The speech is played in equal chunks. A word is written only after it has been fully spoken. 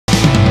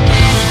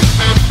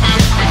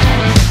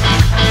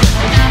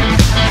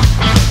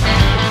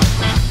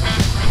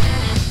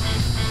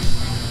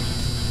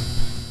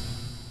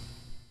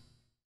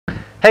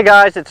Hey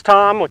guys, it's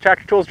Tom with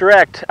Tractor Tools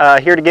Direct,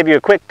 here to give you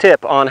a quick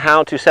tip on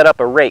how to set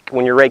up a rake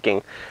when you're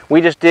raking. We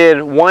just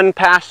did one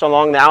pass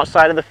along the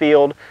outside of the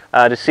field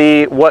to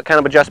see what kind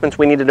of adjustments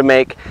we needed to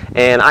make,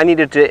 and I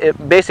needed to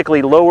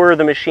basically lower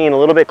the machine a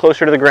little bit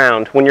closer to the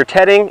ground. When you're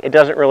tedding, it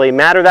doesn't really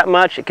matter that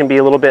much. It can be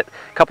a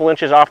couple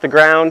inches off the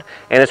ground,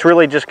 and it's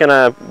really just going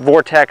to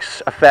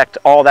vortex affect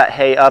all that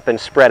hay up and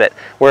spread it.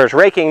 Whereas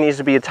raking needs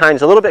to be at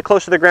times a little bit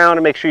closer to the ground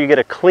to make sure you get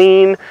a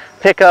clean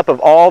pickup of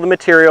all the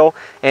material,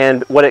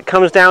 and what it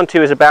comes down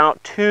to is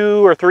about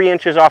 2 or 3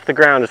 inches off the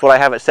ground is what I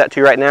have it set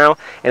to right now,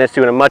 and it's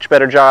doing a much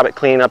better job at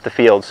cleaning up the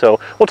field. So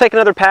we'll take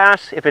another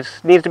pass. If it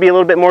needs to be a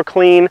little bit more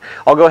clean,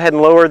 I'll go ahead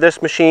and lower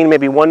this machine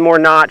maybe one more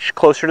notch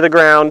closer to the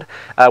ground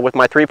with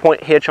my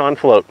 3-point hitch on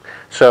float.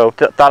 So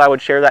thought I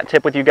would share that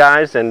tip with you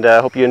guys, and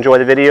hope you enjoy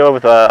the video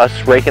of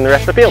us raking the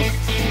rest of the field.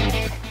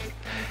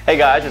 Hey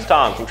guys, it's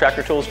Tom from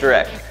Tractor Tools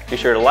Direct. Be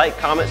sure to like,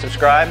 comment,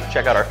 subscribe,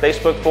 check out our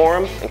Facebook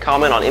forum, and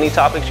comment on any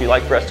topics you'd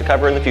like for us to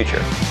cover in the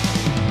future.